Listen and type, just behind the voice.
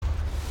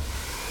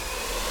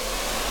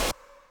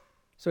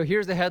So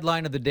here's the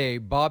headline of the day.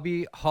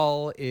 Bobby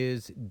Hull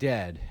is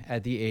dead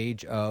at the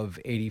age of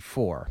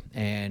 84.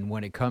 And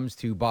when it comes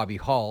to Bobby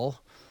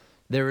Hull,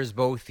 there is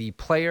both the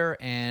player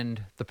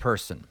and the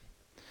person.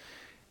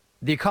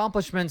 The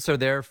accomplishments are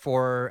there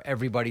for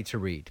everybody to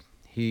read.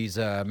 He's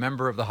a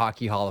member of the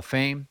Hockey Hall of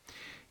Fame.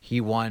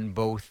 He won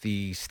both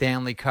the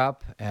Stanley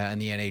Cup in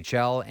the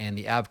NHL and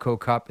the Avco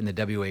Cup in the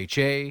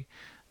WHA.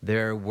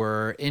 There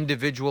were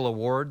individual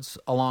awards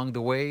along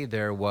the way.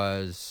 There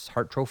was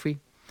Hart Trophy.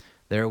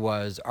 There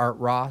was Art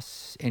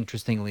Ross.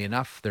 Interestingly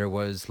enough, there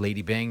was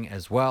Lady Byng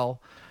as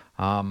well.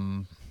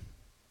 All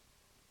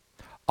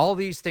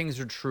these things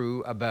are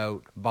true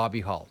about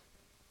Bobby Hull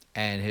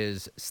and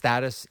his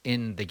status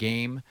in the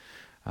game,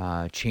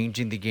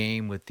 changing the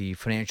game with the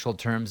financial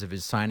terms of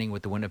his signing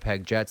with the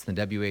Winnipeg Jets and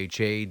the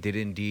WHA did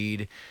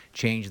indeed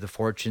change the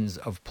fortunes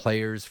of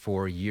players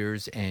for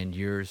years and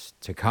years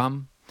to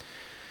come.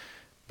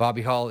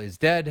 Bobby Hull is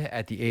dead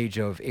at the age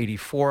of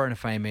 84, and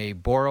if I may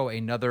borrow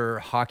another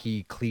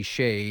hockey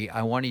cliche,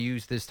 I want to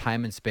use this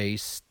time and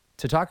space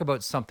to talk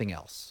about something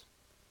else.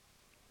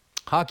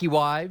 Hockey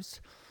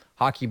wives,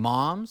 hockey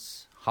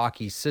moms,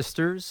 hockey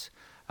sisters,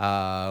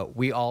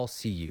 we all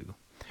see you.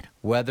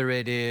 Whether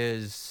it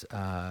is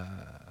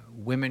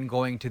women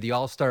going to the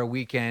All-Star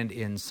Weekend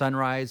in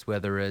Sunrise,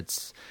 whether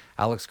it's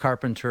Alex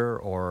Carpenter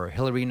or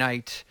Hillary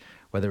Knight,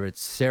 whether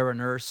it's Sarah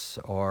Nurse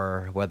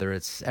or whether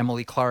it's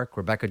Emily Clark,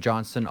 Rebecca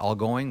Johnson, all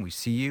going, we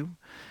see you.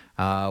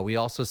 We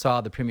also saw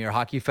the Premier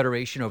Hockey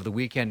Federation over the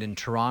weekend in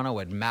Toronto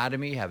at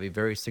Mattamy have a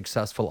very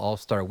successful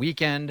All-Star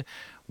Weekend,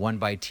 won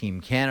by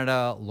Team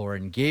Canada,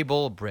 Lauren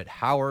Gable, Britt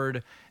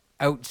Howard,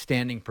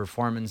 outstanding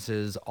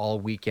performances all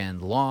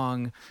weekend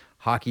long.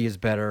 Hockey is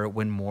better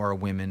when more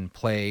women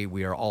play.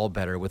 We are all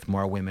better with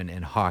more women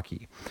in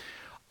hockey.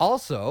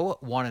 Also,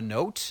 want to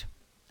note,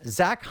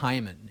 Zach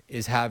Hyman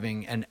is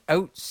having an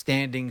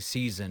outstanding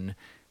season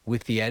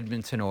with the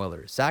Edmonton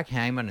Oilers. Zach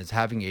Hyman is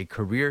having a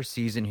career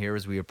season here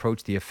as we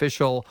approach the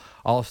official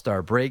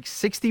All-Star break.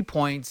 60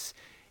 points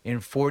in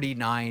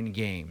 49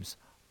 games.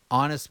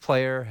 Honest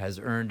player, has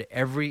earned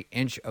every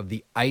inch of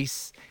the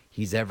ice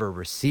he's ever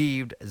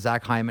received.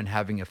 Zach Hyman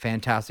having a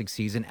fantastic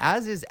season,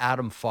 as is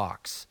Adam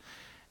Fox.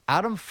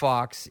 Adam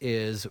Fox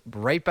is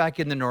right back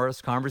in the Norris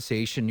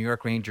conversation, New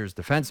York Rangers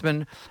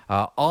defenseman,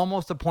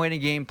 almost a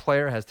point-a-game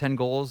player, has 10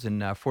 goals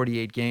in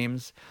 48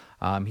 games.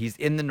 He's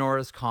in the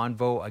Norris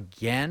convo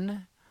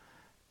again.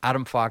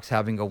 Adam Fox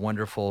having a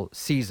wonderful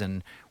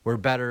season. We're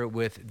better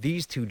with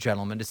these two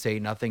gentlemen, to say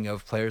nothing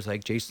of players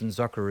like Jason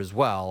Zucker as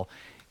well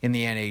in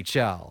the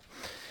NHL.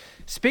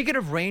 Speaking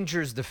of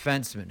Rangers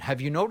defensemen,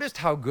 have you noticed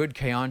how good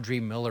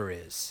Keandre Miller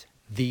is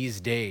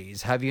these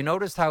days? Have you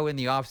noticed how in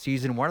the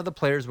offseason, one of the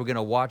players we're going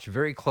to watch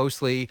very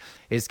closely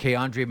is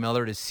Keandre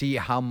Miller to see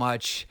how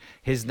much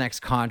his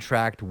next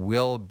contract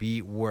will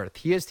be worth?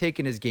 He has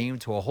taken his game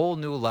to a whole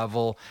new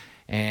level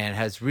and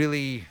has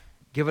really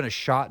given a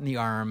shot in the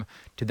arm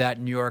to that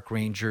New York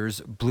Rangers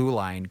blue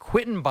line.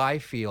 Quentin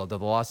Byfield of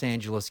the Los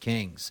Angeles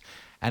Kings,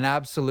 an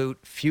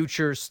absolute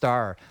future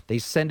star. They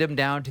send him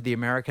down to the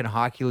American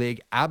Hockey League,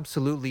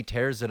 absolutely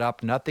tears it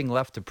up, nothing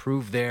left to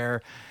prove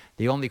there.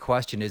 The only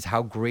question is,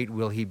 how great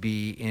will he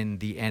be in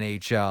the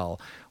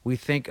NHL? We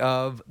think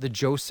of the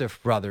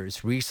Joseph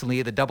brothers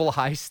recently, the double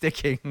high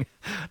sticking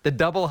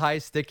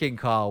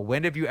call.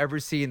 When have you ever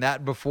seen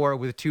that before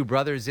with two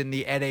brothers in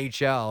the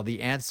NHL?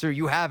 The answer,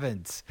 you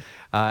haven't.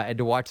 And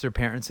to watch their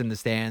parents in the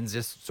stands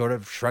just sort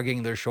of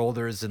shrugging their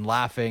shoulders and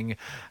laughing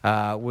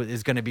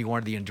is going to be one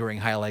of the enduring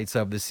highlights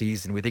of the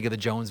season. We think of the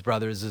Jones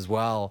brothers as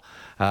well,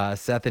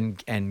 Seth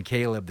and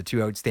Caleb, the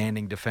two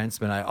outstanding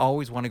defensemen. I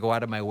always want to go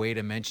out of my way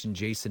to mention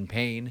Jason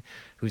Payne,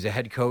 who's a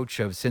head coach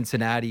of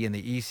Cincinnati in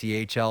the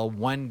ECHL.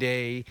 One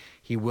day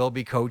he will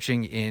be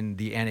coaching in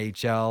the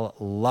NHL.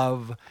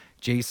 Love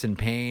Jason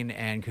Payne,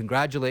 and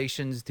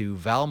congratulations to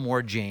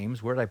Valmore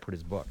James. Where did I put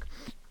his book?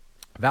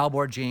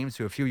 Valmore James,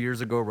 who a few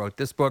years ago wrote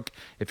this book.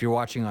 If you're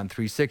watching on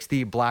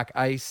 360, Black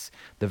Ice,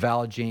 the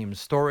Val James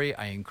story.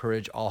 I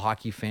encourage all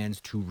hockey fans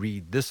to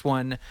read this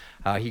one.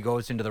 He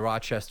goes into the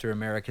Rochester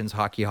Americans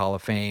Hockey Hall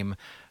of Fame,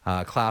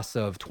 class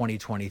of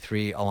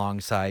 2023,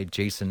 alongside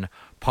Jason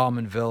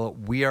Pominville.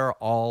 We are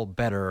all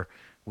better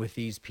with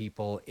these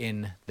people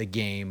in the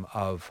game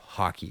of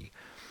hockey.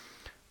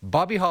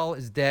 Bobby Hull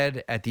is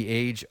dead at the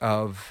age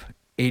of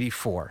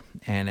 84.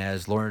 And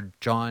as Lord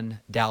John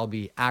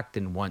Dalby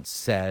Acton once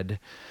said,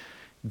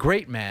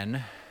 great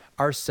men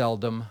are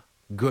seldom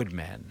good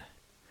men.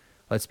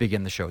 Let's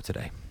begin the show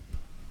today.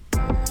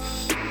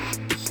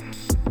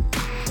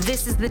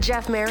 This is the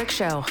Jeff Marek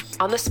Show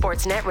on the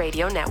Sportsnet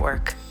Radio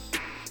Network.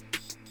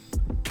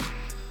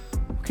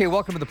 Okay,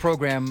 welcome to the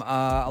program.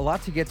 A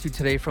lot to get to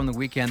today from the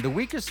weekend. The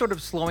week is sort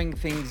of slowing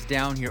things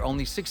down here.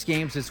 Only 6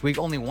 games this week.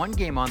 Only 1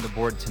 game on the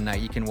board tonight.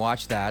 You can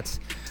watch that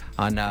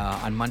on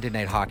Monday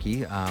Night Hockey.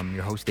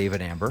 Your host,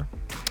 David Amber.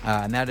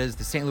 And that is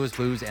the St. Louis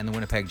Blues and the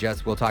Winnipeg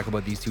Jets. We'll talk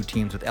about these two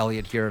teams with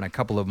Elliot here in a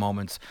couple of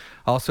moments.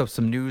 Also,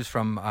 some news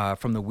from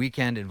the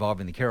weekend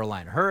involving the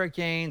Carolina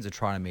Hurricanes, the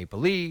Toronto Maple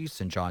Leafs,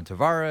 and John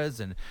Tavares,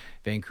 and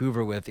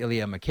Vancouver with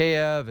Ilya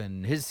Mikheyev,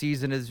 and his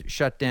season is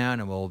shut down.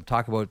 And we'll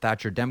talk about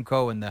Thatcher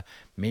Demko and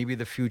maybe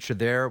the future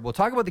there. We'll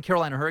talk about the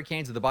Carolina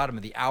Hurricanes at the bottom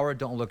of the hour.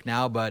 Don't look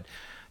now, but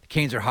the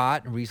Canes are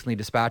hot and recently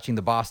dispatching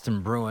the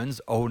Boston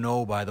Bruins. Oh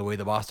no, by the way,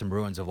 the Boston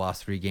Bruins have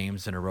lost 3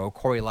 games in a row.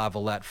 Corey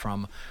Lavalette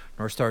from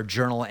North Star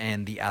Journal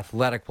and The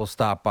Athletic will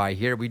stop by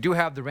here. We do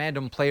have the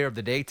random player of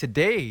the day.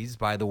 Today's,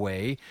 by the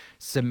way,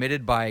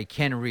 submitted by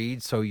Ken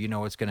Reed, so you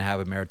know it's going to have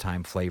a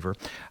maritime flavor.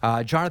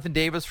 Jonathan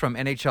Davis from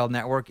NHL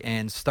Network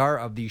and star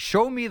of the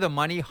Show Me the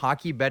Money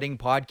hockey betting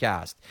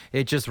podcast.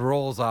 It just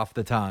rolls off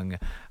the tongue.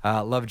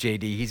 Love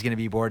JD. He's going to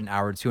be aboard in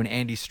hour 2. And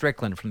Andy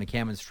Strickland from the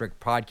Cam and Strick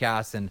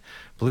podcast and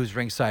Blues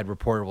Ringside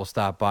Reporter will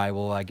stop by.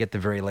 We'll get the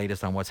very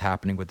latest on what's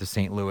happening with the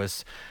St.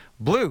 Louis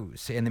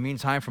Blues. In the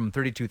meantime, from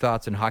 32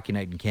 Thoughts on Hockey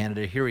Night in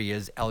Canada, here he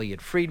is,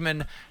 Elliot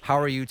Friedman. How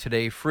are you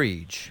today,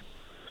 Friedge?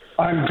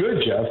 I'm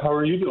good, Jeff. How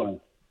are you doing?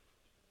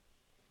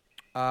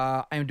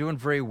 I'm doing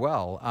very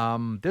well.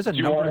 There's a do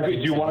you number. Do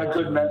you want a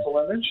good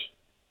mental image?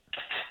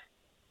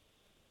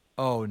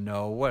 Oh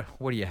no!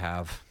 What do you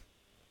have?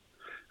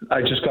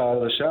 I just got out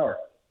of the shower.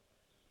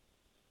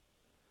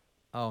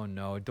 Oh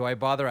no! Do I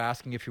bother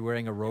asking if you're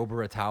wearing a robe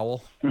or a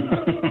towel?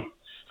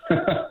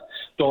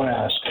 Don't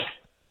ask.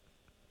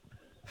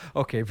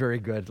 Okay, very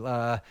good.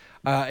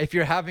 If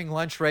you're having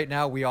lunch right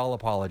now, we all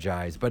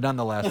apologize. But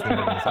nonetheless, there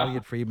it is.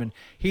 Elliot Friedman.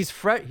 He's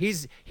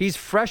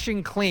fresh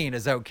and clean,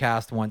 as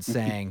Outcast once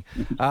sang.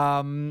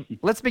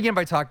 Let's begin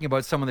by talking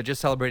about someone that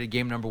just celebrated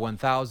game number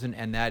 1,000,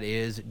 and that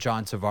is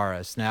John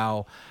Tavares.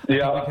 Now, I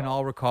think we can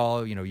all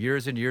recall,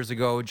 years and years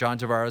ago, John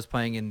Tavares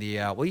playing in the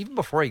even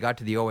before he got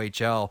to the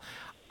OHL.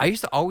 I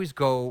used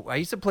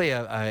to play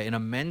in a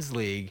men's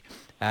league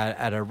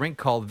at a rink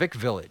called Vic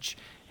Village.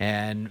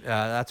 And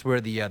that's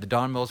where the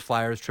Don Mills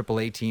Flyers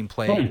AAA team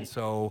played. And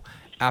so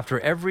after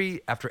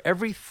every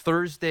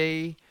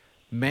Thursday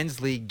men's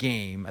league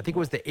game, I think it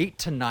was the 8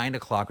 to 9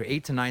 o'clock or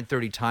 8 to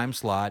 9:30 time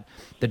slot,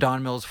 the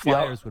Don Mills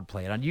Flyers would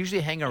play. And I'd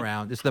usually hang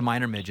around. This is the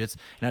minor midgets,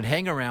 and I'd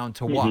hang around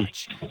to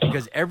watch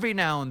because every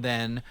now and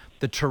then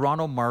the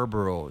Toronto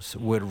Marlboros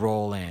would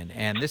roll in.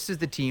 And this is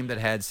the team that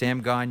had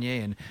Sam Gagne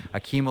and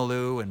Akeem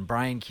Alou and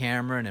Brian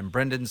Cameron and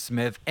Brendan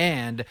Smith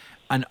and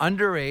an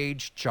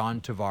underage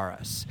John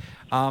Tavares.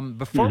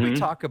 Before we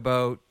talk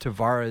about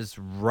Tavares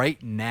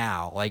right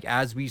now, like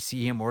as we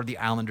see him or the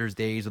Islanders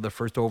days or the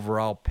first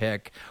overall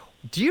pick,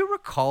 do you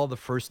recall the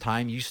first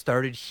time you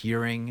started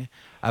hearing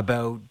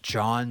about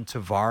John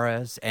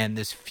Tavares and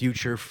this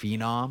future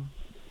phenom?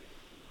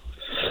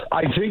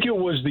 I think it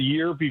was the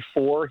year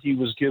before he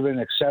was given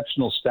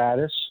exceptional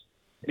status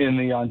in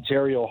the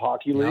Ontario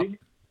Hockey League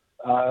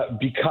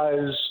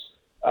because,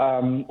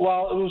 it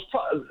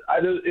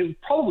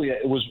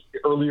was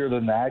earlier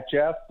than that,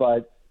 Jeff.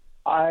 But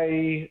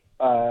I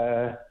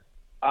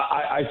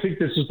think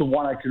this is the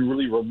one I can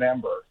really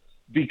remember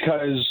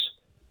because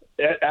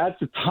at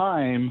the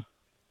time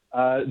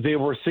they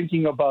were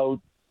thinking about.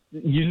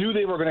 You knew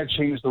they were going to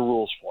change the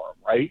rules for him,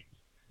 right?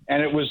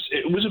 And it was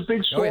a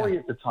big story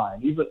at the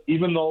time,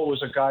 even though it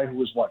was a guy who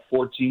was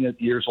 14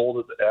 years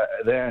old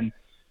then.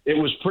 It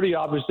was pretty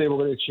obvious they were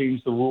going to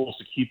change the rules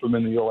to keep him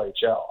in the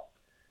OHL.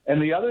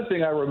 And the other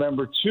thing I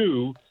remember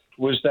too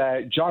was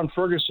that John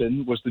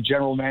Ferguson was the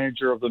general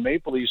manager of the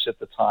Maple Leafs at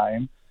the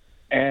time,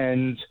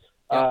 and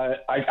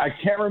I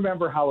can't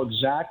remember how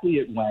exactly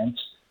it went,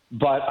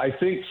 but I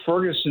think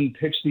Ferguson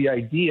pitched the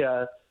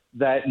idea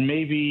that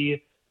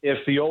maybe if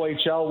the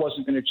OHL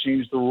wasn't going to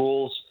change the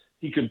rules,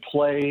 he could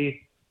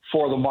play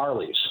for the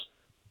Marlies.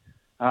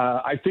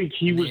 I think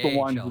he was the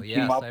one who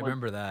came up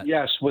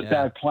with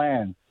that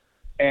plan.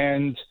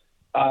 And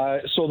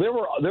so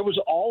there was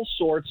all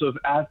sorts of,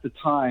 at the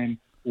time,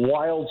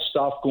 wild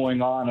stuff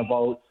going on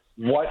about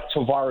what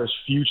Tavares'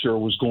 future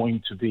was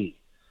going to be.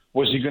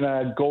 Was he going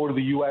to go to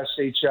the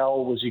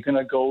USHL? Was he going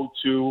to go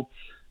to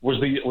was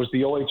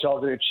the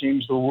OHL going to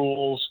change the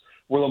rules?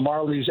 Were the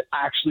Marlies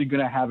actually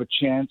going to have a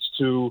chance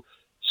to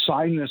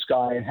sign this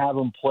guy and have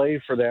him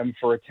play for them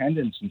for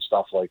attendance and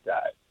stuff like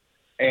that?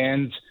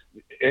 And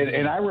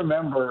I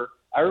remember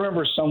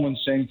someone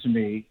saying to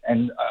me,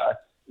 and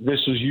this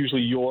was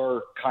usually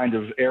your kind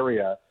of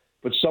area,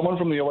 but someone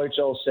from the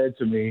OHL said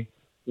to me,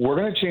 "We're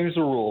going to change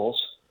the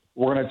rules.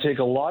 We're going to take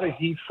a lot of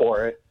heat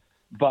for it,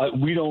 but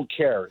we don't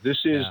care. This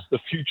is the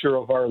future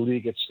of our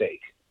league at stake."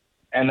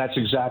 And that's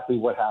exactly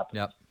what happened.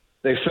 Yep.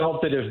 They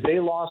felt that if they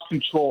lost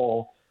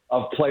control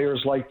of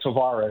players like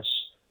Tavares,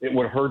 it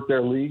would hurt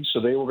their league, so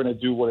they were going to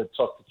do what it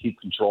took to keep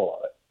control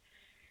of it.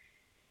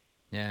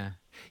 Yeah.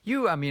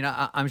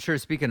 I'm sure,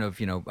 speaking of,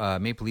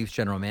 Maple Leafs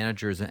general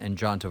managers and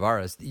John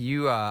Tavares,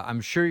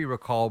 I'm sure you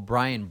recall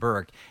Brian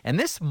Burke, and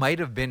this might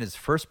have been his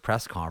first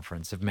press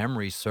conference, if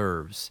memory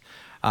serves,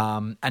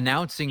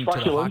 announcing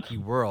to the hockey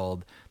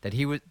world that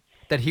he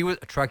that he was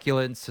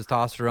truculence,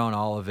 testosterone,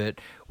 all of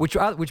it. Which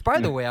by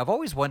the way, I've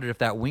always wondered if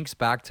that winks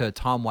back to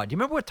Tom Watt. Do you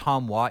remember what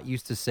Tom Watt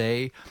used to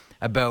say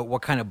about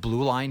what kind of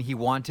blue line he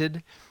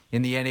wanted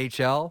in the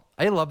NHL?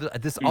 I love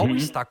it. This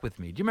always stuck with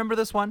me. Do you remember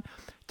this one?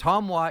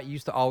 Tom Watt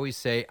used to always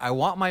say, "I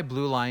want my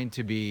blue line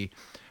to be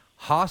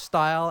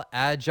hostile,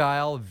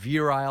 agile,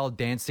 virile,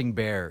 dancing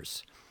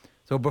bears."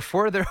 So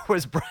before there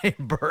was Brian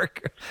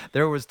Burke,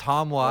 there was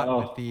Tom Watt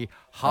with the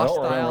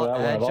hostile,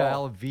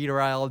 agile,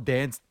 virile,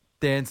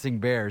 dancing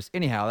bears.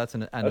 Anyhow, that's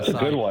an That's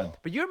aside. a good one.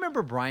 But you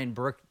remember Brian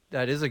Burke?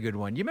 That is a good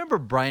one. You remember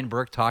Brian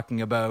Burke talking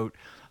about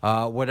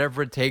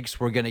whatever it takes,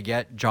 we're going to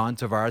get John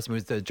Tavares. It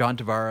was John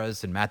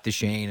Tavares and Matt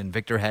Duchene and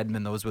Victor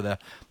Hedman. Those were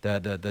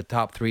the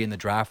top three in the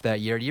draft that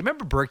year. Do you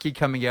remember Berkey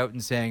coming out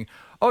and saying,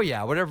 "Oh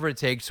yeah, whatever it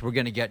takes, we're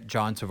going to get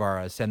John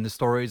Tavares"? And the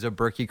stories of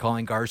Berkey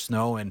calling Gar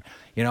Snow and,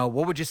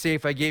 what would you say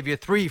if I gave you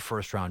 3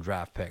 first-round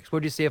draft picks? What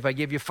would you say if I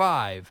gave you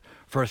 5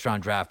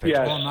 first-round draft picks?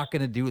 Yes. Well, I'm not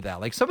going to do that.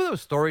 Like some of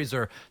those stories,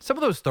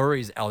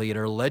 Elliot,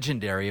 are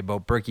legendary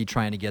about Berkey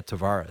trying to get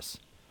Tavares.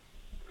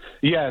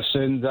 Yes,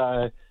 and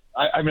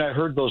I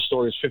heard those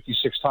stories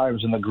 56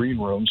 times in the green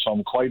room, so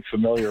I'm quite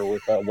familiar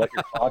with what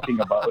you're talking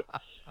about.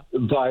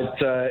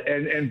 But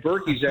and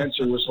Berkey's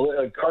answer was,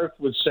 Garth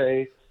would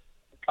say,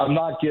 I'm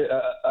not going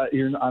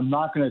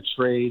to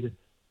trade.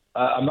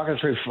 I'm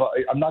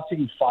not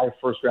taking 5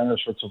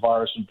 first-rounders for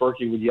Tavares." And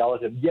Berkey would yell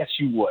at him, "Yes,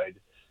 you would.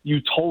 You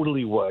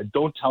totally would.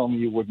 Don't tell me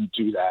you wouldn't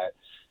do that."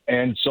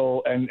 And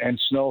so and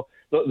Snow.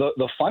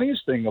 The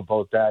funniest thing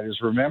about that is,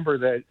 remember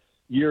that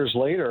years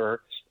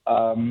later,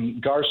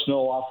 Gar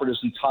Snow offered his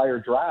entire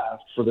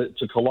draft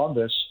to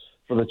Columbus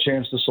for the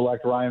chance to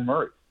select Ryan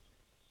Murray.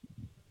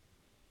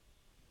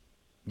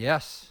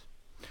 Yes.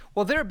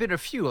 Well, there have been a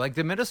few, like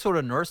the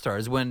Minnesota North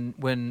Stars. When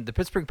the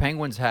Pittsburgh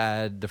Penguins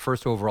had the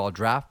first overall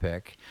draft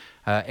pick,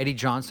 Eddie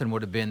Johnson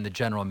would have been the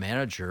general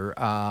manager.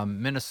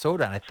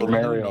 Minnesota, and I think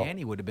Lou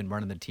Nanne would have been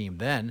running the team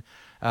then.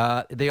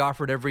 They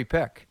offered every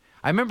pick.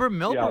 I remember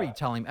Milbury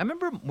telling me. I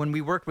remember when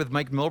we worked with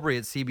Mike Milbury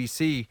at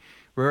CBC,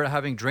 we were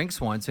having drinks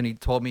once, and he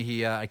told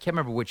me I can't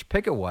remember which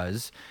pick it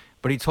was,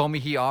 but he told me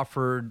he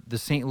offered the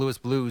St. Louis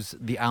Blues,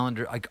 the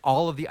Islander, like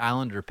all of the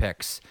Islander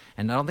picks.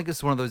 And I don't think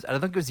it's one of those. I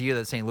don't think it was the year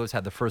that St. Louis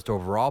had the first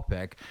overall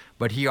pick,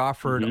 but he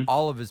offered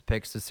all of his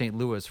picks to St.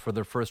 Louis for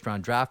their first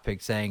round draft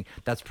pick, saying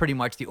that's pretty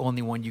much the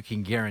only one you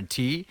can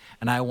guarantee,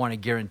 and I want a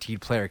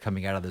guaranteed player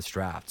coming out of this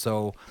draft.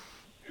 So.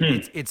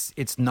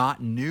 It's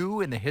not new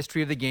in the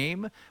history of the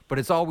game, but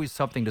it's always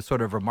something to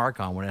sort of remark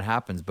on when it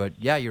happens. But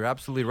yeah, you're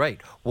absolutely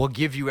right. We'll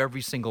give you every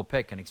single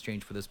pick in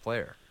exchange for this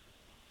player.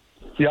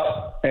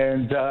 Yeah,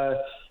 and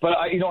but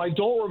I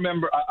don't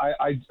remember.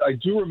 I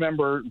do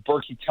remember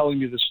Berkey telling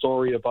me the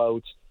story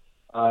about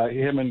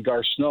him and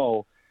Gar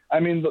Snow. I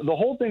mean, the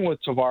whole thing with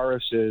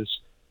Tavares is,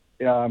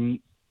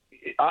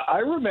 I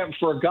remember,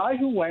 for a guy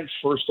who went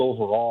first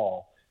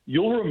overall,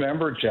 you'll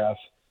remember, Jeff,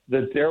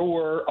 that there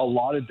were a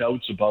lot of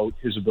doubts about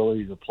his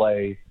ability to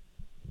play,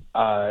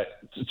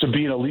 to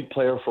be an elite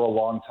player for a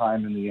long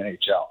time in the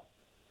NHL.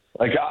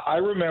 Like, I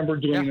remember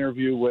doing an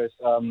interview with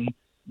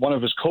one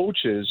of his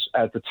coaches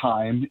at the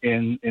time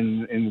in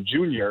the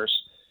juniors,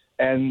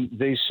 and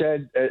they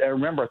said, I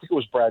remember, I think it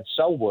was Brad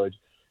Selwood,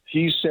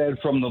 he said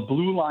from the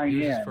blue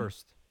line in,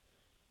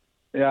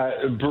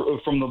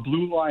 from the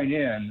blue line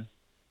in,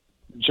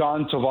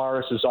 John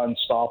Tavares is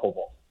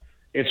unstoppable.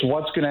 It's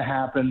what's going to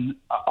happen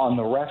on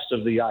the rest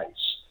of the ice.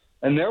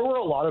 And there were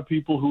a lot of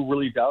people who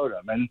really doubt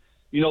him. And,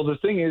 the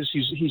thing is,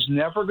 he's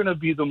never going to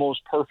be the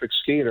most perfect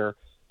skater,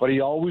 but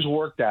he always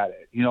worked at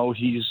it.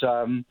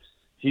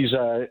 He's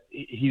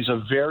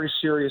a very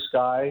serious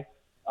guy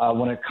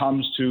when it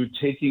comes to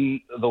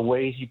taking the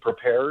way he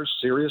prepares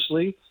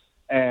seriously.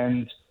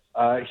 And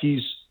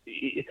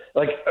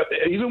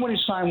even when he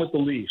signed with the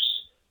Leafs,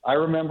 I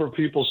remember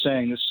people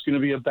saying this is going to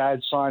be a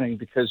bad signing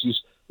because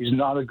he's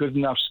not a good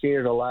enough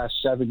skater to last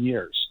 7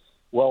 years.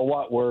 Well,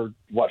 we're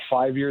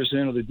 5 years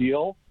into the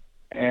deal,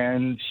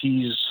 and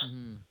he's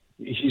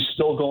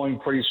still going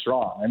pretty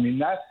strong. I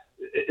mean,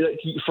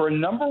 for a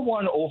number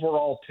 1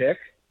 overall pick,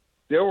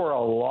 there were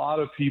a lot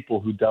of people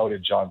who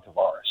doubted John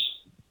Tavares.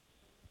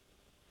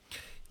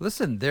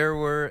 Listen,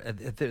 there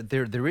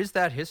is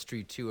that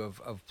history too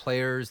of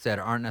players that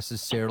aren't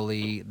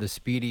necessarily the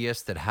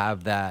speediest, that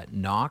have that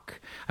knock.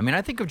 I mean,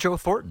 I think of Joe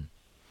Thornton,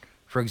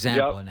 for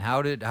example, and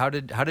how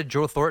did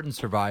Joe Thornton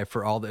survive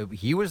for all the?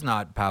 He was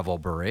not Pavel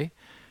Bure,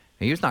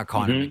 he was not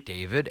Connor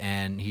McDavid,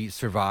 and he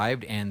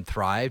survived and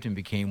thrived and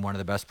became one of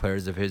the best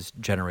players of his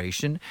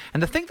generation.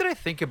 And the thing that I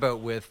think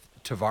about with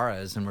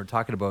Tavares, and we're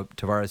talking about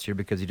Tavares here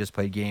because he just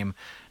played game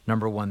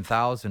number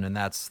 1,000, and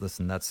that's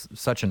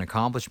such an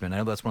accomplishment. I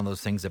know that's one of those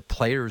things that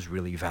players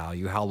really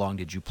value. How long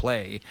did you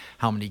play?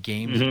 How many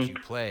games did you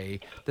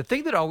play? The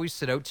thing that always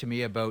stood out to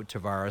me about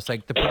Tavares,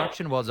 like the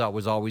production was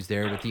always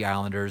there with the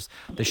Islanders.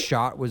 The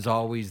shot was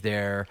always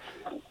there.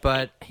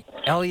 But,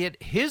 Elliot,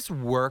 his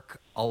work,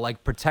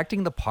 like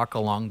protecting the puck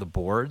along the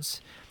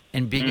boards,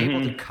 and being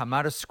able to come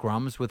out of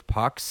scrums with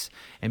pucks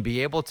and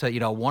be able to,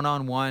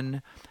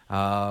 one-on-one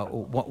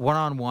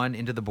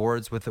into the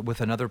boards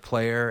with another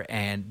player,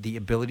 and the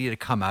ability to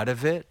come out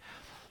of it.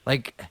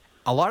 Like,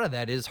 a lot of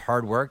that is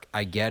hard work.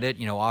 I get it.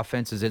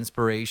 Offense is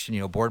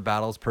inspiration, board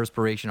battles,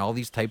 perspiration, all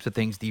these types of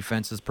things,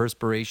 defense is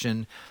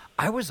perspiration.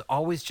 I was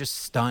always just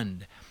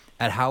stunned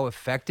at how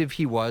effective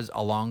he was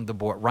along the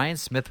board. Ryan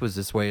Smith was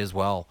this way as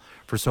well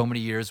for so many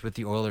years with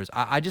the Oilers.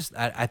 I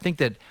think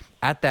that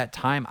at that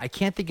time, I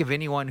can't think of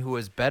anyone who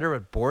was better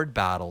at board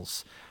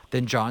battles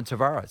than John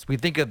Tavares. We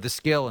think of the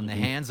skill and the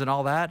hands and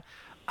all that.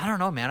 I don't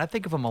know, man. I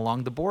think of him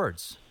along the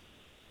boards.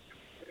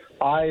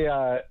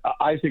 I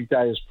think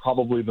that is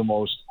probably the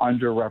most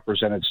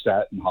underrepresented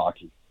stat in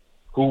hockey.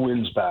 Who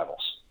wins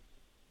battles?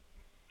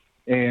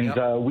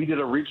 And we did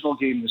a regional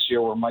game this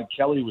year where Mike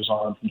Kelly was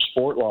on from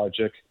Sport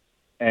Logic,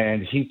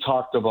 and he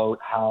talked about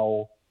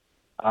how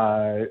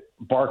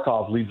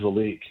Barkov leads the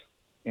league.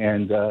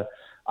 And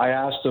I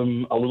asked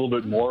him a little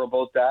bit more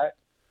about that.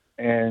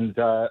 And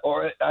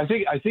I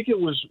think it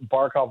was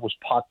Barkov was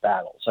puck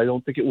battles. I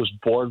don't think it was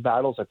board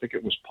battles. I think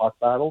it was puck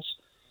battles.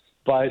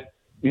 But,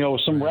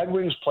 some Red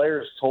Wings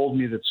players told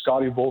me that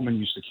Scotty Bowman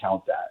used to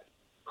count that.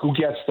 Who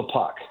gets the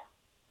puck?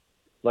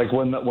 Like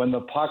when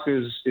the puck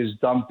is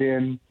dumped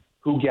in,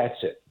 who gets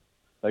it?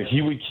 Like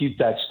he would keep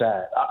that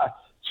stat.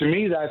 To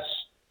me,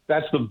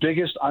 that's the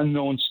biggest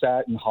unknown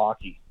stat in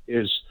hockey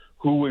is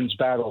who wins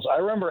battles. I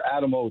remember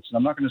Adam Oates, and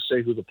I'm not going to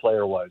say who the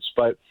player was,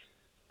 but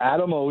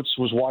Adam Oates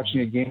was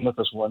watching a game with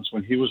us once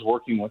when he was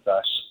working with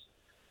us,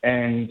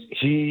 and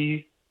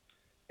he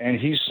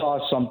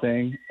saw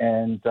something,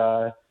 and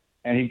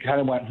he kind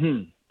of went,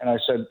 and I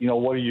said,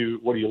 what are you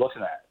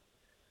looking at?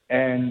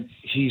 And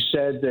he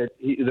said that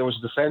there was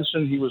a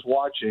defenseman he was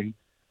watching,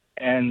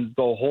 and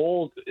the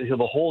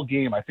whole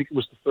game, I think it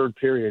was the third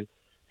period,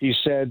 he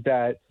said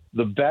that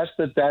the best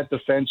that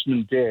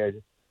defenseman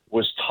did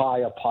was tie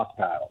a puck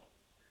battle.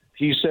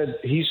 He said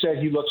he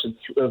looks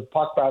at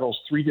puck battles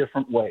three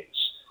different ways.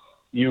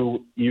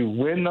 You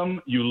win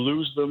them, you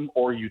lose them,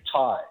 or you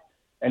tie.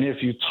 And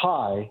if you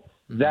tie,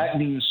 that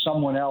means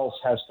someone else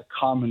has to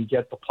come and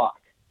get the puck.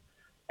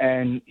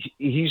 And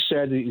he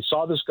said he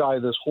saw this guy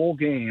this whole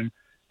game,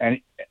 and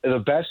the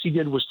best he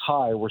did was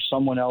tie, where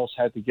someone else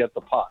had to get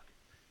the puck.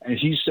 And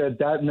he said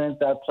that meant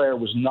that player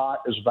was not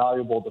as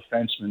valuable a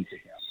defenseman to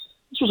him.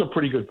 This was a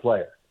pretty good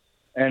player.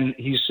 And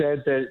he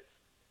said think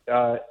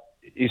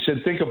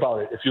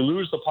about it. If you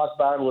lose the puck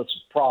battle, it's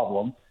a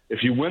problem.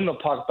 If you win the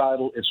puck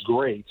battle, it's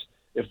great.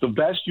 If the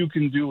best you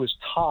can do is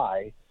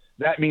tie,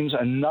 that means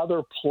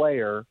another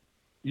player,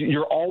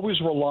 you're always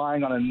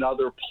relying on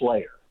another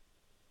player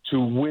to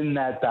win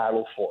that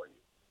battle for you.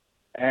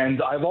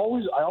 And I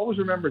always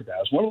remembered that.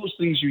 It's one of those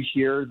things you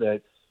hear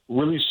that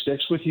really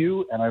sticks with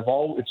you, and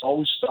it's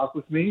always stuck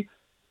with me.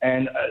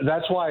 And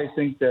that's why I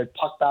think that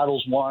puck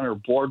battles won or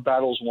board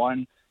battles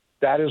won.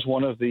 That is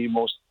one of the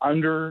most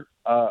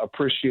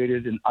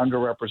appreciated and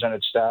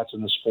underrepresented stats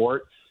in the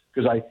sport,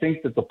 because I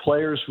think that the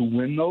players who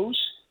win those,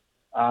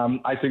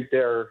 I think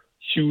they're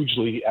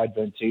hugely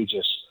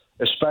advantageous,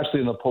 especially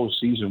in the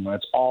postseason when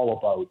it's all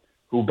about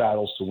who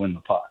battles to win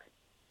the puck.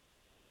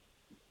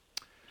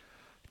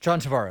 John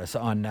Tavares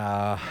on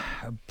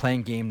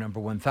playing game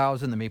number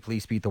 1,000. The Maple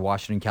Leafs beat the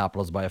Washington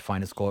Capitals by a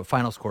final score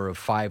of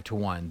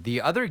 5-1.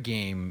 The other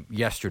game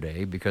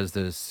yesterday, because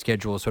the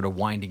schedule is sort of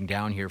winding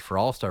down here for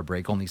All-Star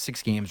break, only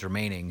 6 games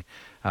remaining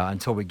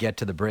until we get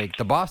to the break.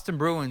 The Boston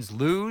Bruins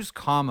lose,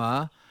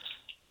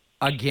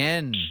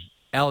 again,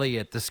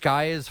 Elliot. The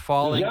sky is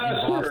falling in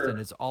Boston.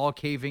 It's all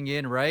caving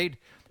in, right?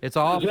 It's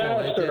awful.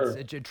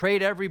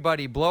 Trade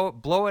everybody.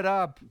 Blow it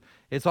up.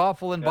 It's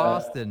awful in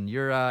Boston.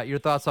 Your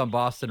thoughts on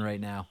Boston right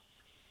now?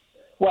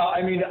 Well,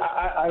 I mean,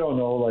 I don't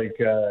know,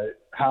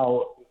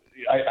 how.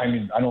 I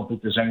mean, I don't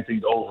think there's anything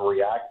to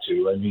overreact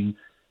to. I mean,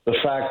 the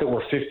fact that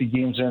we're 50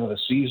 games into the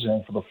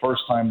season, for the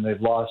first time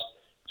they've lost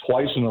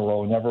twice in a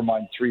row, never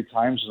mind 3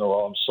 times in a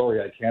row. I'm sorry,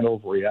 I can't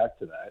overreact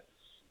to that.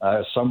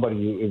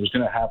 It was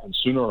going to happen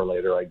sooner or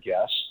later, I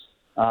guess.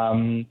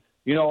 I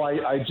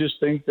just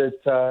think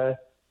that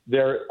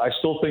I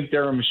still think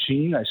they're a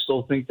machine. I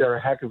still think they're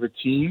a heck of a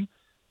team.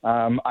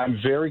 I'm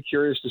very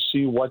curious to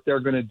see what they're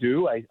going to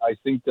do. I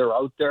think they're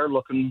out there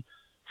looking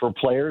for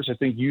players. I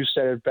think you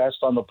said it best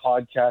on the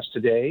podcast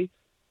today,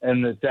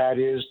 and that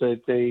is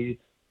that they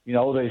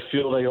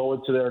feel they owe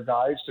it to their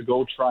guys to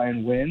go try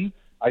and win.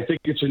 I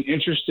think it's an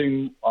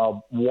interesting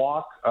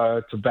walk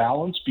to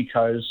balance,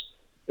 because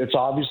it's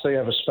obvious they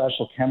have a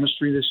special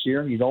chemistry this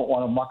year, and you don't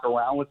want to muck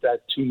around with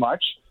that too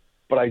much.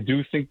 But I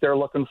do think they're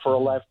looking for a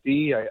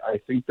lefty. I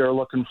think they're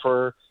looking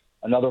for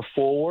another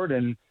forward,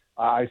 and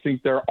I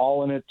think they're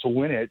all in it to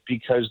win it,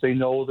 because they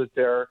know that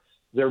their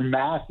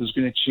math is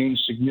going to change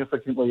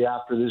significantly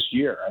after this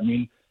year. I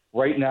mean,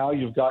 right now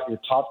you've got your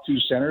top 2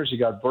 centers. You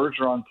got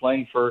Bergeron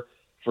playing for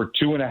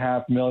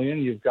 $2.5 million.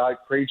 You've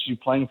got Krejci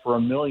playing for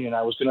 $1 million.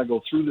 I was going to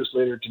go through this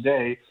later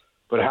today,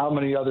 but how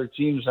many other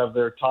teams have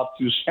their top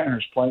 2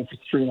 centers playing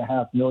for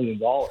 $3.5 million?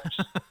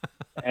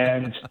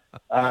 And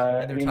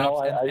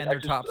they're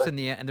tops in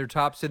the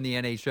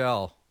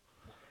NHL.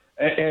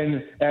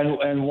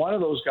 And one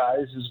of those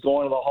guys is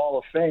going to the Hall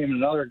of Fame, and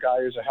another guy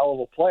is a hell of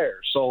a player.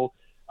 So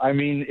I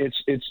mean,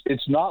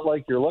 it's not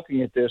like you're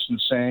looking at this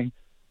and saying,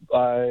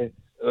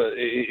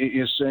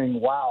 is saying,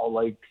 wow,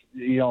 like,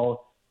 the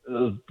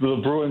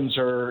Bruins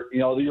are,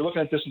 you're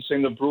looking at this and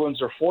saying the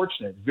Bruins are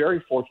fortunate,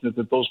 very fortunate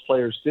that those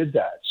players did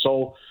that.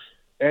 So,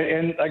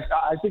 and like,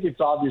 I think it's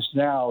obvious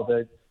now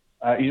that,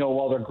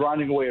 while they're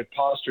grinding away at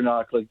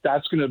Pastrnak, like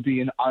that's going to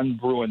be an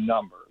un-Bruin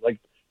number. Like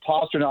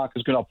Pastrnak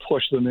is going to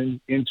push them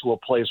into a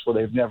place where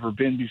they've never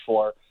been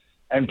before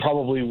and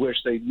probably wish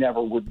they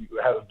never would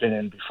have been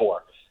in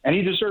before. And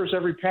he deserves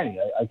every penny.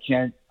 I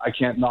can't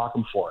knock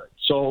him for it.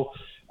 So,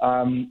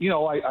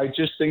 I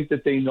just think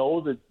that they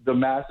know that the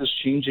math is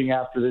changing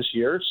after this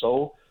year,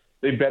 so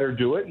they better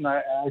do it. And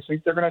I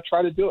think they're going to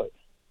try to do it.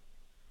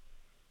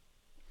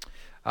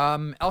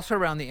 Also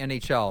around the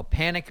NHL,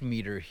 panic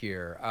meter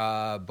here,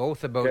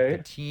 both about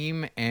the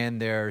team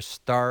and their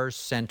star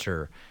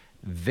center.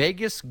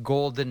 Vegas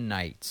Golden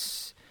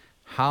Knights.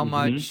 How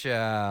much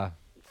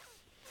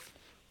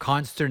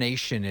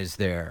consternation is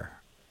there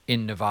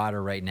in Nevada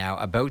right now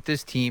about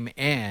this team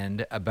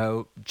and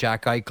about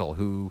Jack Eichel,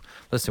 who,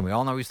 listen, we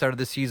all know he started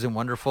the season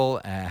wonderful,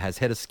 has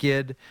hit a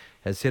skid,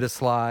 has hit a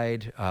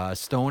slide.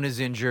 Stone is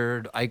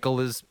injured.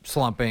 Eichel is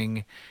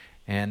slumping.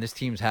 And this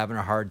team's having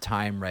a hard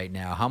time right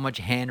now. How much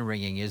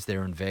hand-wringing is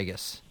there in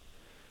Vegas?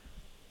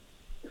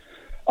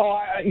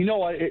 Oh,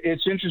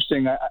 it's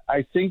interesting.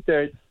 I think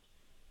that,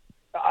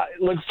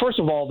 first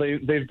of all,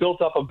 they've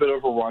built up a bit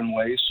of a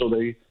runway. So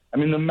the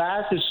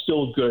math is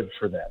still good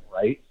for them,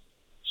 right?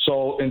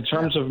 So in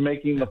terms of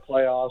making the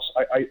playoffs,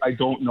 I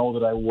don't know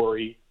that I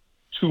worry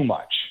too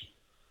much.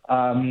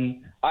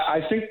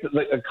 I think that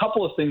a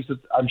couple of things that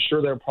I'm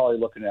sure they're probably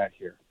looking at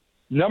here.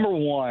 Number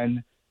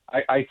one,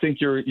 I think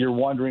you're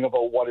wondering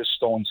about what is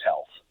Stone's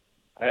health.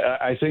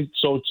 I think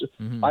so.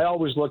 I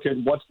always look at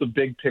what's the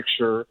big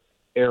picture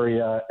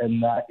area,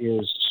 and that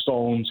is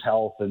Stone's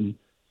health, and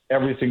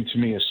everything to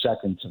me is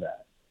second to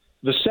that.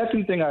 The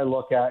second thing I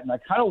look at, and I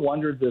kind of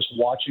wondered this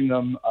watching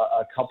them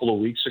a couple of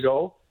weeks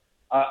ago,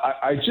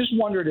 I just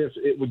wondered if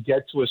it would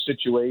get to a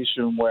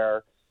situation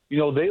where,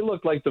 they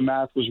looked like the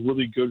math was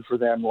really good for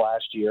them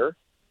last year,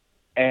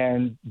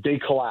 and they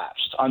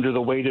collapsed under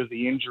the weight of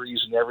the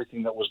injuries and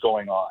everything that was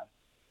going on.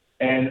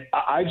 And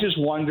I just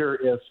wonder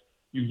if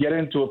you get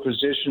into a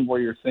position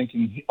where you're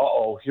thinking,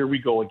 uh-oh, here we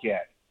go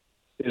again.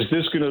 Is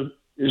this gonna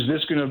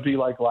be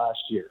like last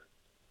year?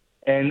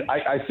 And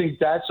I think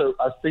that's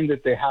a thing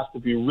that they have to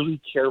be really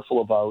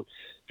careful about,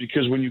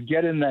 because when you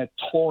get in that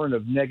torrent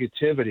of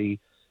negativity,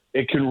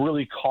 it can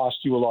really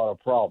cost you a lot of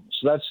problems.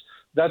 So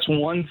that's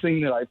one thing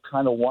that I've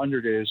kind of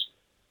wondered is,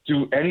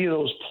 do any of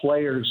those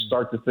players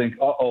start to think,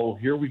 uh-oh,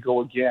 here we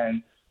go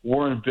again,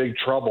 we're in big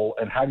trouble,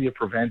 and how do you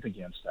prevent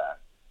against that?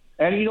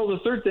 And, the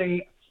third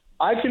thing,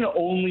 I can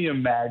only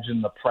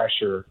imagine the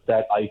pressure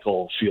that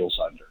Eichel feels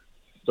under.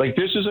 Like,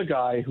 this is a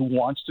guy who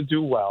wants to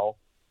do well.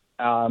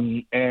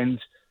 First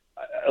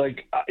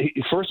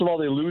of all,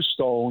 they lose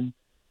Stone.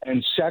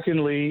 And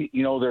secondly,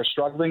 they're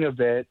struggling a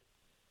bit.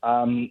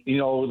 And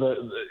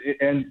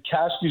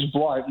Caskey's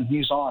blunt, and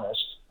he's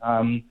honest.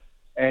 And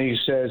he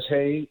says,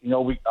 hey,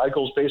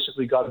 Eichel's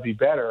basically got to be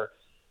better.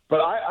 But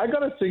I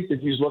got to think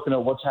that he's looking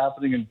at what's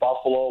happening in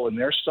Buffalo, and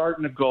they're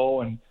starting to go,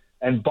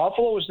 and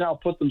Buffalo has now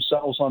put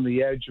themselves on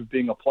the edge of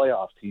being a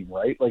playoff team,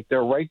 right? Like,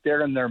 they're right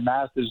there, and their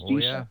math is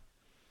decent. Yeah.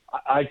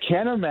 I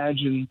can't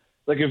imagine,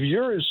 like, if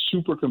you're as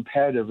super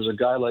competitive as a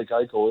guy like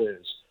Eichel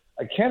is,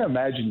 I can't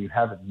imagine you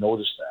haven't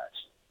noticed that.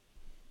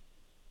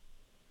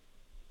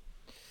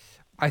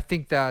 I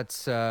think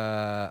that's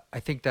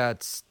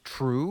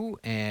true.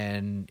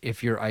 And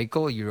if you're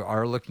Eichel, you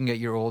are looking at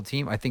your old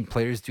team. I think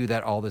players do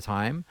that all the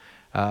time.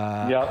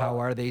 How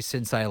are they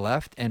since I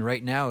left? And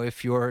right now,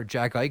 if you're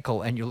Jack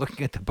Eichel and you're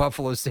looking at the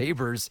Buffalo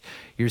Sabres,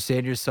 you're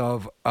saying to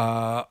yourself,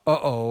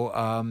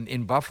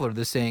 in Buffalo,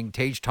 they're saying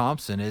Tage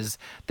Thompson is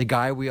the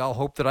guy we all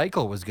hoped that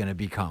Eichel was going to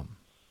become.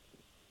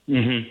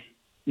 So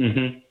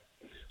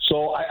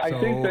I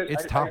think that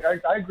it's tough.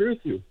 I agree with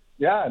you.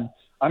 Yeah, and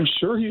I'm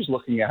sure he's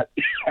looking at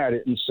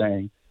it and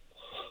saying,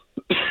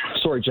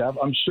 sorry, Jeff,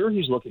 I'm sure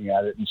he's looking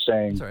at it and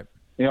saying,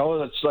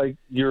 it's like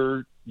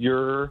you're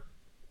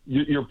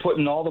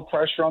putting all the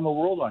pressure on the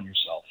world on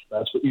yourself.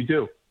 That's what you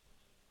do.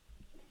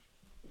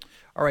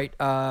 All right,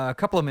 a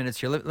couple of minutes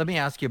here. Let me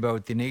ask you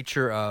about the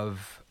nature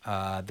of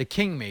the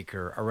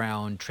kingmaker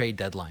around trade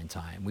deadline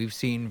time. We've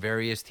seen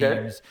various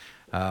teams.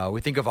 We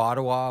think of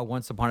Ottawa,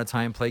 once upon a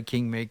time, play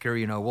kingmaker.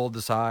 We'll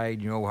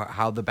decide,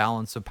 how the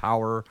balance of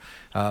power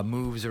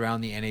moves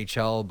around the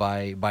NHL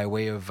by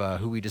way of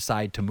who we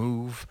decide to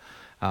move.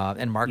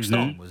 And Mark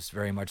Stone was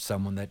very much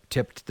someone that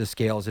tipped the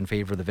scales in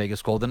favor of the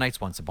Vegas Golden Knights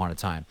once upon a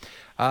time.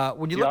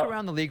 When you look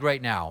around the league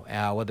right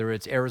now, whether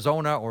it's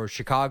Arizona or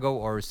Chicago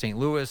or St.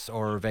 Louis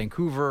or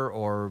Vancouver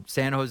or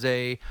San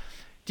Jose,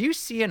 do you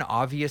see an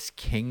obvious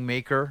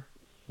kingmaker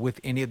with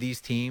any of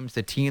these teams,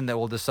 the team that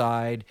will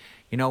decide,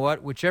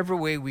 whichever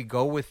way we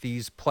go with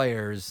these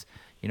players,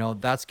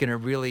 that's going to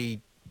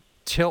really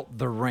tilt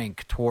the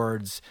rink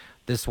towards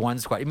this one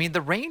squad. I mean,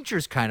 the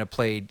Rangers kind of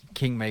played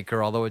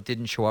kingmaker, although it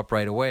didn't show up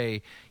right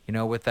away,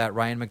 with that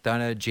Ryan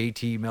McDonough,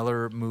 JT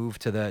Miller move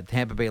to the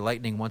Tampa Bay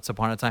Lightning once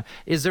upon a time.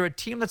 Is there a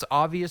team that's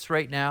obvious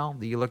right now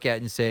that you look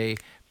at and say,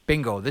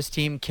 bingo, this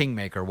team,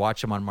 kingmaker,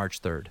 watch them on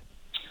March 3rd?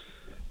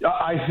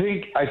 I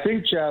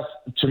think, Jeff,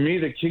 to me,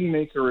 the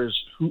kingmaker is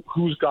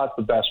who's got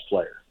the best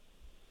player.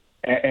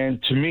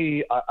 And to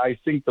me, I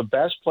think the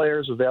best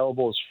players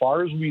available, as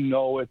far as we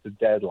know at the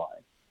deadline,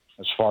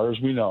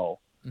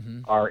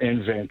 are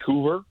in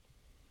Vancouver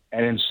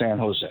and in San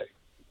Jose.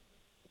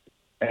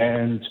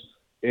 And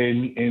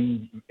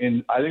in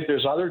I think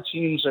there's other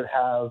teams that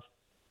have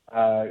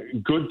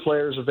good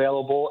players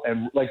available,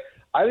 and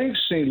I think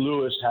St.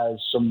 Louis has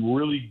some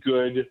really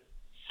good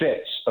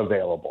fits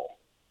available,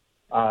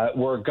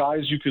 where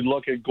guys you could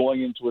look at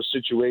going into a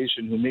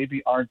situation who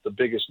maybe aren't the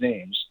biggest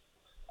names,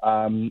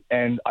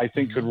 and I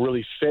think could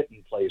really fit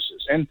in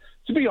places. And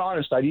to be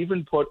honest, I'd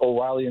even put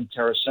O'Reilly and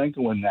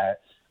Tarasenko in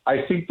that.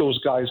 I think those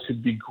guys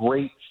could be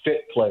great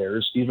fit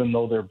players, even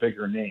though they're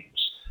bigger names.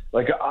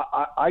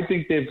 I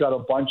think they've got a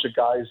bunch of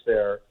guys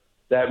there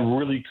that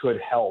really could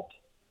help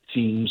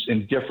teams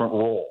in different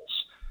roles.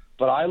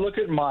 But I look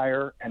at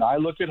Meyer and I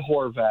look at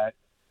Horvat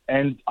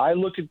and I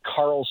look at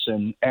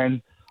Carlson,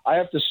 and I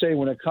have to say,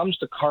 when it comes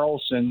to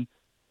Carlson,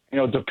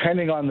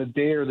 depending on the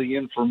day or the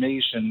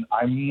information,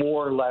 I'm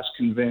more or less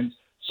convinced.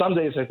 Some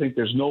days I think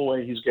there's no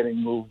way he's getting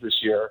moved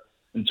this year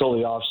until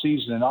the off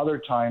season, and other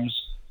times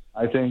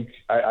I think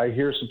I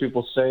hear some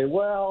people say,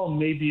 well,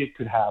 maybe it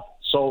could happen.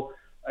 So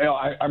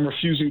I'm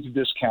refusing to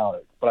discount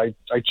it, but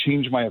I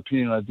change my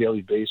opinion on a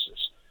daily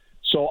basis.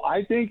 So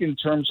I think in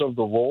terms of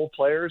the role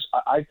players,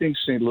 I think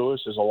St. Louis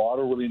has a lot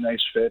of really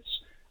nice fits.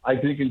 I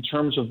think in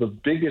terms of the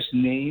biggest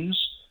names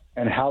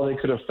and how they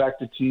could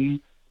affect a team,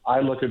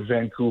 I look at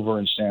Vancouver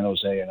and San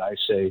Jose and I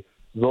say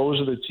those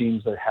are the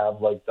teams that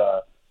have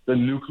the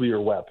nuclear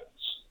weapons.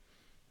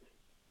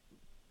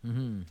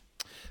 Mm-hmm.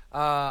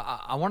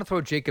 I want to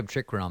throw Jacob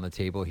Chikrin on the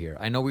table here.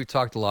 I know we've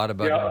talked a lot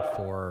about him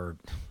for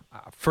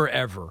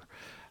forever.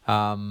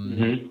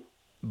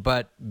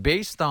 But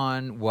based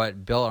on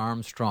what Bill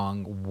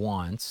Armstrong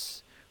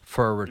wants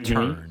for a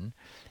return,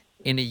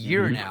 in a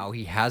year now,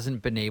 he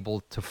hasn't been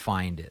able to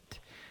find it.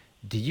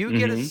 Do you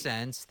get a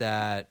sense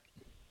that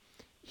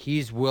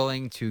he's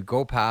willing to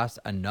go past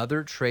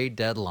another trade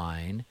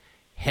deadline,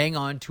 hang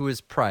on to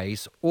his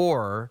price,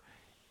 or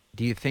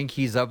do you think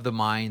he's of the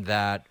mind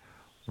that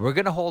we're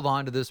going to hold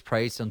on to this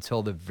price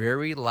until the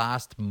very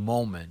last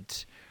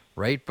moment,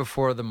 right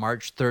before the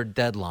March 3rd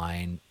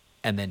deadline,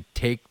 and then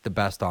take the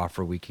best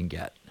offer we can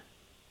get?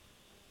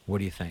 What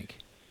do you think?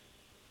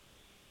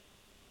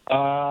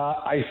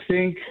 I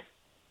think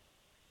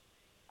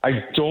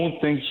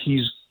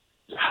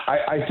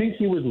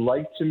he would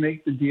like to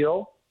make the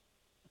deal,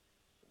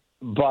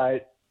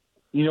 but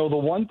the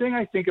one thing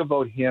I think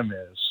about him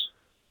is,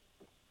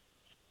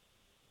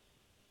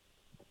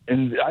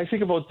 and I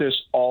think about this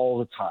all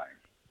the time,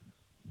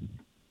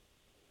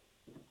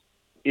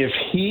 if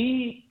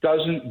he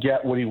doesn't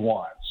get what he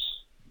wants,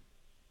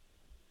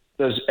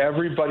 does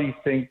everybody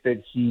think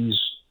that he's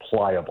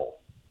pliable?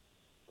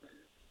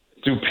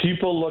 Do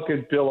people look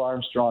at Bill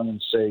Armstrong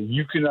and say,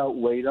 you can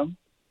outweight him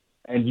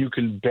and you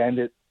can bend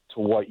it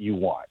to what you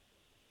want?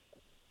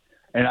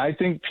 And I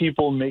think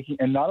people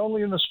and not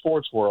only in the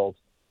sports world,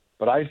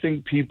 but I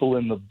think people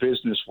in the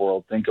business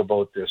world think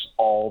about this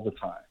all the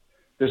time.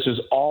 This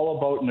is all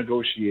about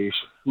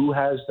negotiation. Who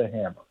has the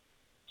hammer?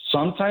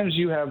 Sometimes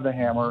you have the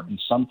hammer and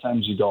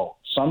sometimes you don't.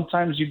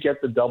 Sometimes you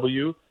get the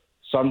W.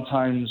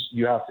 Sometimes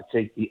you have to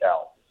take the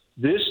L.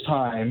 This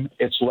time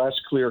it's less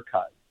clear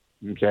cut.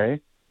 Okay.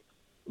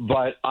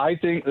 But I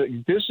think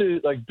this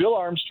is like Bill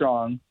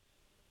Armstrong,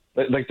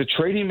 like the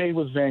trade he made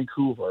with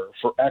Vancouver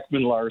for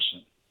Ekman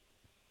Larson.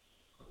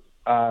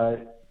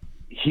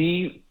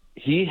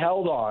 He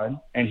held on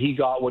and he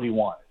got what he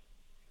wanted.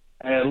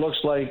 And it looks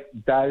like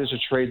that is a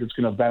trade that's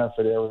going to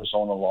benefit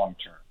Arizona long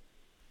term.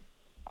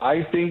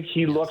 I think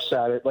he looks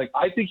at it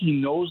I think he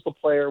knows the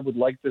player would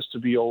like this to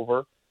be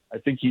over. I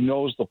think he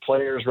knows the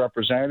player's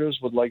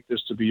representatives would like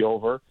this to be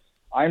over.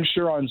 I'm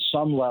sure on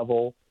some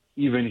level,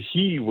 even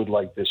he would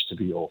like this to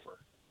be over.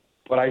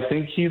 But I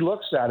think he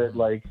looks at it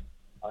like,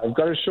 I've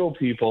got to show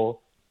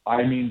people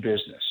I mean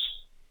business.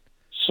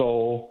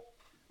 So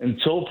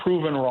until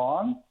proven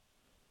wrong,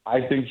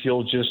 I think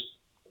he'll just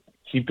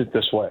keep it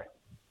this way.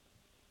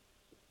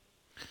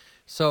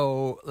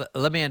 So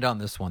let me end on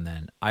this one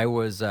then. I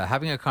was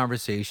having a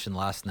conversation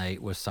last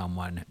night with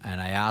someone, and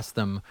I asked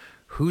them,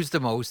 who's the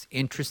most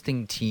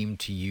interesting team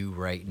to you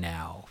right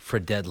now for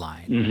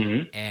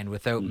deadline? And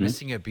without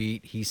missing a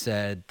beat, he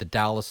said the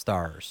Dallas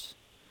Stars.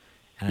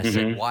 And I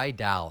said, why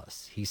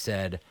Dallas? He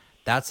said,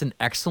 that's an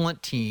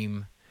excellent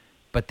team,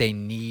 but they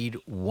need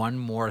one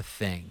more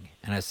thing.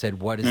 And I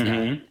said, what is that?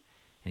 And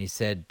he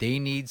said, they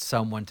need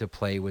someone to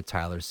play with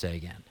Tyler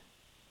Seguin.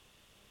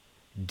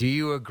 Do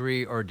you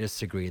agree or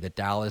disagree that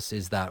Dallas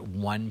is that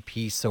one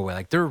piece away?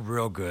 Like, they're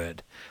real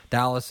good.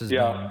 Dallas has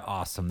been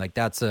awesome. Like,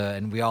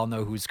 and we all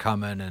know who's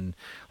coming, and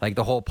like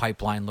the whole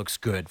pipeline looks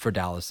good for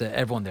Dallas.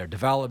 Everyone there,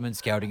 development,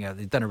 scouting,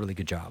 they've done a really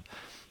good job.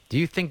 Do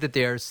you think that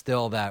they're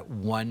still that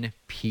one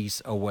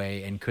piece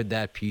away, and could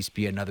that piece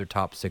be another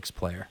top 6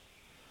 player?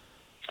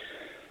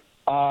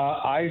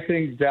 I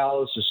think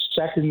Dallas is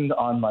second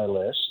on my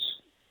list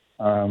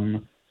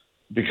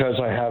because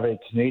I have a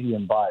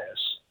Canadian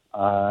bias.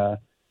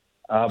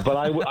 But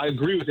I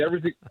agree with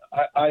everything.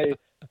 I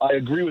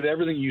agree with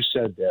everything you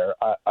said there.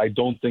 I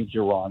don't think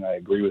you're wrong. I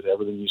agree with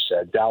everything you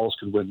said. Dallas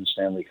could win the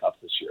Stanley Cup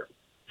this year,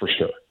 for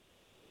sure.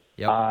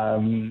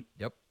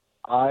 Yep.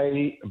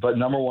 But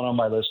number one on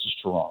my list is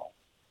Toronto,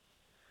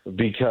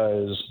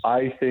 because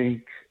I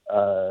think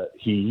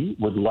he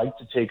would like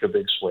to take a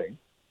big swing,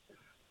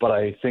 but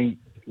I think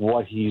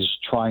what he's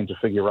trying to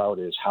figure out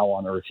is how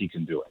on earth he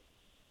can do it.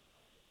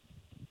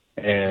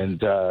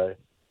 And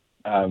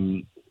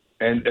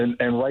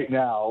right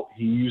now,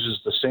 he uses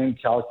the same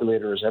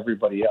calculator as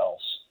everybody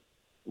else.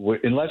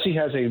 Unless he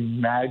has a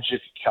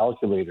magic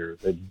calculator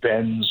that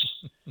bends,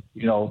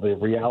 the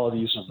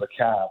realities of the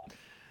cap,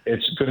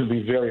 it's going to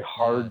be very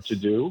hard to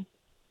do.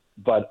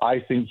 But I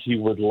think he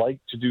would like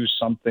to do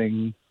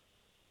something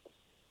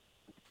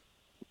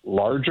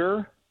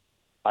larger.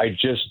 I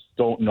just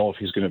don't know if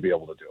he's going to be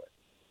able to do it.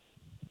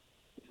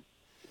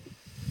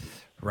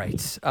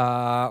 Right.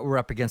 We're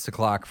up against the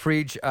clock.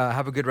 Friedge,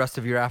 have a good rest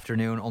of your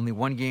afternoon. Only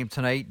one game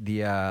tonight.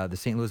 The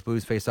St. Louis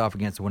Blues face off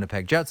against the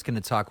Winnipeg Jets. Going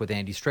to talk with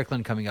Andy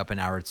Strickland coming up in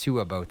hour 2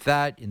 about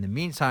that. In the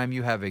meantime,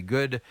 you have a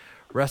good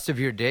rest of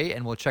your day,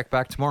 and we'll check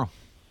back tomorrow.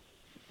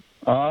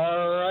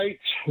 All right,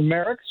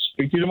 Marek.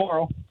 Speak to you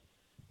tomorrow.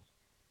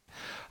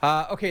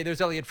 Okay,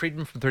 there's Elliot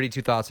Friedman from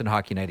 32 Thoughts on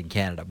Hockey Night in Canada.